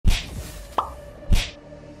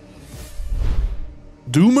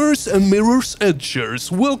Doomers and mirrors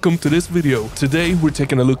edgers, welcome to this video. Today we're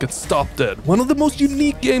taking a look at Stop Dead, one of the most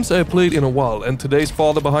unique games I have played in a while, and today's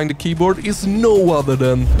father behind the keyboard is no other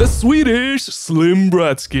than the Swedish Slim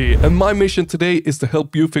Bratsky. And my mission today is to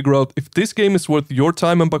help you figure out if this game is worth your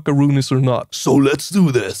time and buckaroonies or not. So let's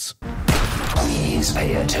do this. Please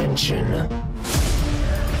pay attention. Do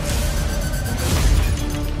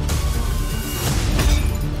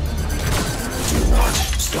not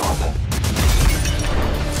stop.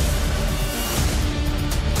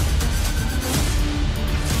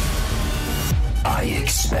 I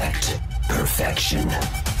expect perfection.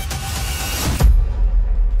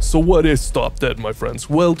 So what is Stop Dead, my friends?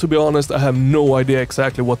 Well, to be honest, I have no idea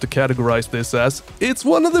exactly what to categorize this as. It's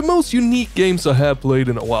one of the most unique games I have played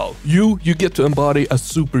in a while. You get to embody a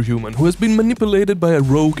superhuman who has been manipulated by a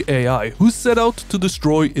rogue AI who set out to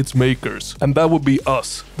destroy its makers. And that would be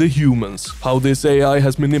us, the humans. How this AI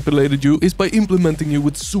has manipulated you is by implementing you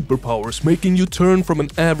with superpowers, making you turn from an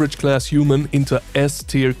average class human into an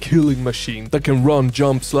S-tier killing machine that can run,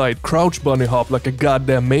 jump, slide, crouch bunny hop like a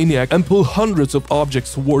goddamn maniac and pull hundreds of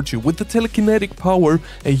objects towards you with the telekinetic power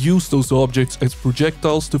and use those objects as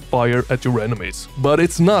projectiles to fire at your enemies. But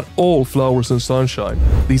it's not all flowers and sunshine.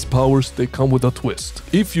 These powers, they come with a twist.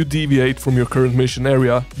 If you deviate from your current mission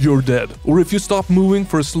area, you're dead. Or if you stop moving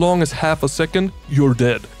for as long as half a second, you're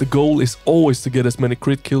dead. The goal is always to get as many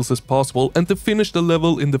crit kills as possible and to finish the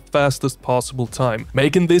level in the fastest possible time,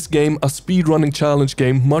 making this game a speedrunning challenge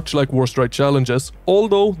game much like Warstrike challenges,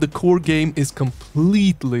 although the core game is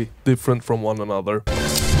completely different from one another.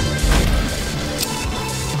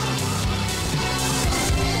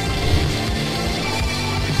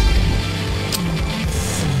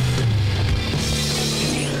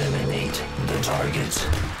 Targets.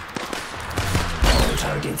 All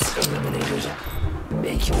targets eliminated.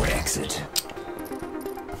 Make your exit.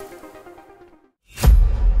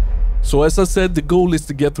 So as I said, the goal is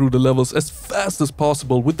to get through the levels as fast as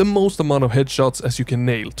possible with the most amount of headshots as you can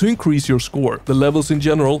nail to increase your score. The levels in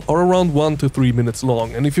general are around 1 to 3 minutes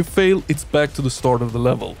long, and if you fail, it's back to the start of the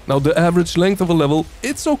level. Now the average length of a level,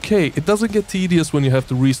 it's okay, it doesn't get tedious when you have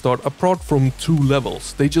to restart apart from 2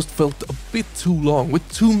 levels. They just felt a bit too long, with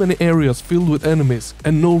too many areas filled with enemies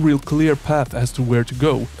and no real clear path as to where to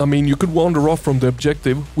go. I mean, you could wander off from the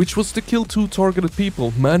objective, which was to kill 2 targeted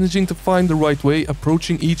people, managing to find the right way,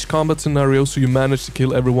 approaching each combat scenario so you manage to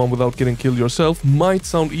kill everyone without getting killed yourself might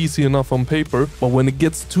sound easy enough on paper, but when it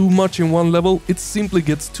gets too much in one level, it simply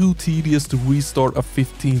gets too tedious to restart a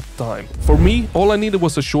 15th time. For me, all I needed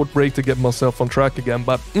was a short break to get myself on track again,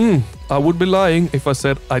 but I would be lying if I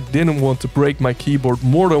said I didn't want to break my keyboard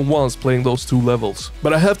more than once playing those 2 levels.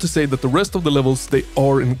 But I have to say that the rest of the levels, they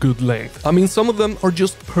are in good length. I mean, some of them are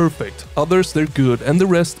just perfect, others they're good, and the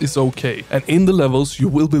rest is okay. And in the levels, you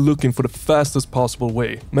will be looking for the fastest possible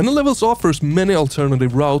way. Many levels offers many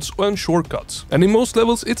alternative routes and shortcuts. And in most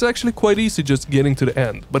levels, it's actually quite easy just getting to the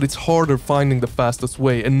end, but it's harder finding the fastest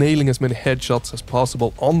way and nailing as many headshots as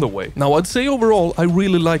possible on the way. Now, I'd say overall, I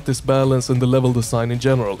really like this balance and the level design in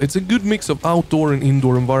general. It's a good mix of outdoor and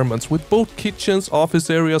indoor environments with both kitchens, office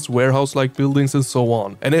areas, warehouse-like buildings and so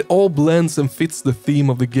on. And it all blends and fits the theme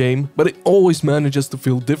of the game, but it always manages to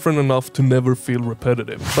feel different enough to never feel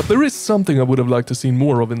repetitive. But there is something I would have liked to see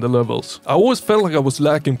more of in the levels. I always felt like I was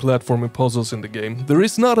lacking platforming puzzles in the game. There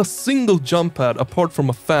is not a single jump pad apart from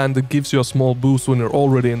a fan that gives you a small boost when you're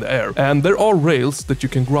already in the air. And there are rails that you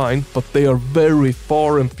can grind, but they are very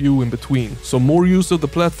far and few in between. So more use of the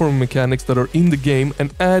platforming mechanics that are in the game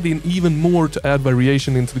and add in even more to add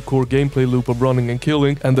variation into the core gameplay loop of running and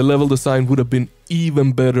killing, and the level design would have been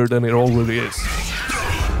even better than it already is.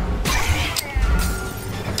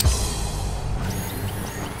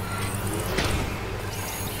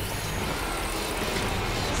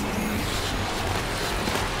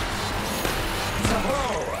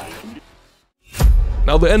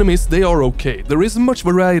 Now the enemies, they are okay. There isn't much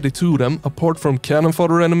variety to them, apart from cannon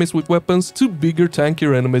fodder enemies with weapons to bigger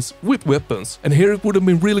tankier enemies with weapons. And here it would have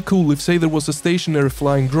been really cool if, say, there was a stationary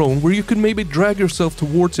flying drone where you could maybe drag yourself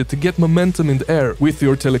towards it to get momentum in the air with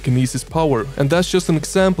your telekinesis power. And that's just an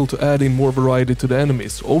example to add in more variety to the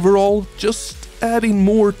enemies. Overall, just adding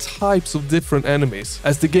more types of different enemies,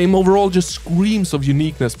 as the game overall just screams of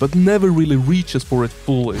uniqueness but never really reaches for it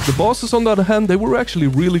fully. The bosses, on the other hand, they were actually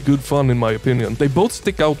really good fun in my opinion. They both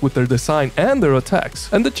stick out with their design and their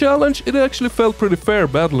attacks, and the challenge, it actually felt pretty fair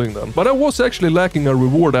battling them, but I was actually lacking a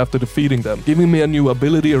reward after defeating them. Giving me a new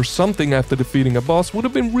ability or something after defeating a boss would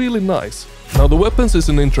have been really nice. Now the weapons is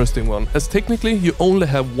an interesting one, as technically you only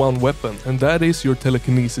have one weapon, and that is your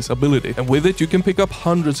telekinesis ability, and with it you can pick up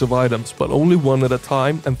hundreds of items, but only one at a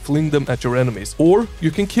time and fling them at your enemies. Or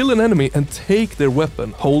you can kill an enemy and take their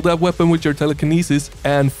weapon, hold that weapon with your telekinesis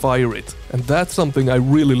and fire it. And that's something I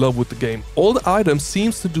really love with the game. All the items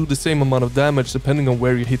seems to do the same amount of damage depending on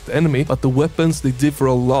where you hit the enemy, but the weapons, they differ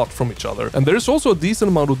a lot from each other. And there's also a decent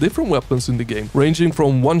amount of different weapons in the game, ranging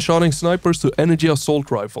from one-shotting snipers to energy assault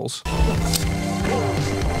rifles.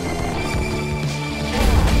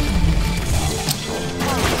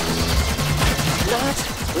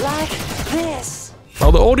 Like this. Now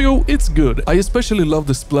the audio, it's good. I especially love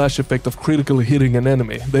the splash effect of critically hitting an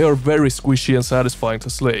enemy. They are very squishy and satisfying to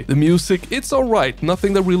slay. The music, it's alright,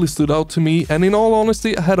 nothing that really stood out to me, and in all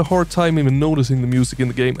honesty I had a hard time even noticing the music in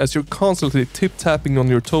the game as you're constantly tip-tapping on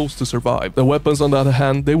your toes to survive. The weapons on the other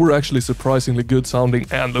hand, they were actually surprisingly good sounding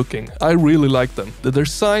and looking. I really liked them. The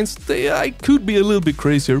designs, I could be a little bit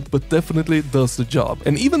crazier, but definitely does the job.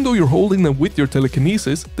 And even though you're holding them with your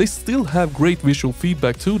telekinesis, they still have great visual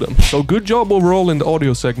feedback to them. So good job overall in the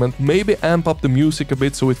audio segment. Maybe amp up the music a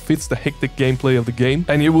bit so it fits the hectic gameplay of the game,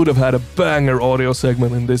 and you would have had a banger audio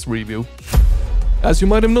segment in this review. As you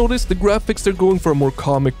might have noticed, the graphics, they're going for a more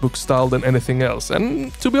comic book style than anything else,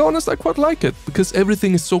 and to be honest I quite like it, because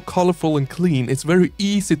everything is so colorful and clean. It's very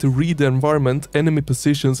easy to read the environment, enemy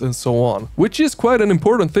positions and so on, which is quite an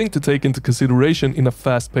important thing to take into consideration in a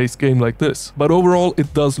fast-paced game like this. But overall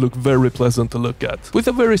it does look very pleasant to look at, with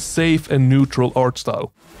a very safe and neutral art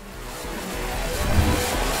style.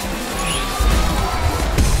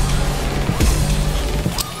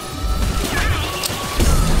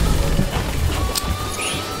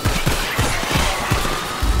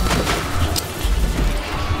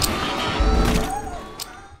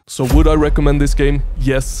 So would I recommend this game?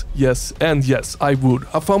 Yes, yes, and yes, I would.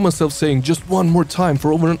 I found myself saying just one more time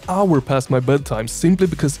for over an hour past my bedtime simply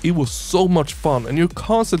because it was so much fun and you're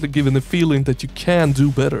constantly given the feeling that you can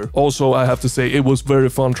do better. Also, I have to say it was very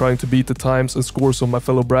fun trying to beat the times and scores of my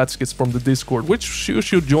fellow Bratskits from the Discord, which you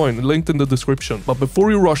should join, linked in the description. But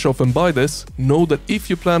before you rush off and buy this, know that if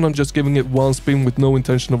you plan on just giving it one spin with no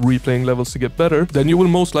intention of replaying levels to get better, then you will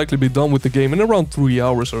most likely be done with the game in around 3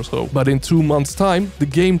 hours or so. But in 2 months time, the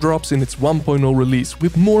game drops in its 1.0 release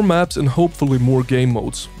with more maps and hopefully more game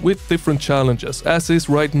modes with different challenges. As is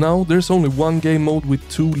right now, there's only one game mode with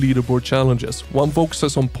 2 leaderboard challenges. One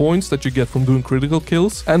focuses on points that you get from doing critical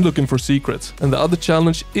kills and looking for secrets, and the other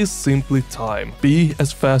challenge is simply time. Be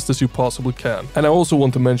as fast as you possibly can. And I also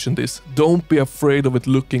want to mention this, don't be afraid of it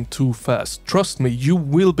looking too fast. Trust me, you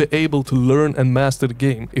will be able to learn and master the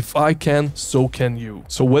game. If I can, so can you.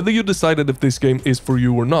 So whether you decided if this game is for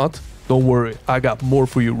you or not, don't worry, I got more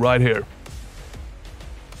for you right here.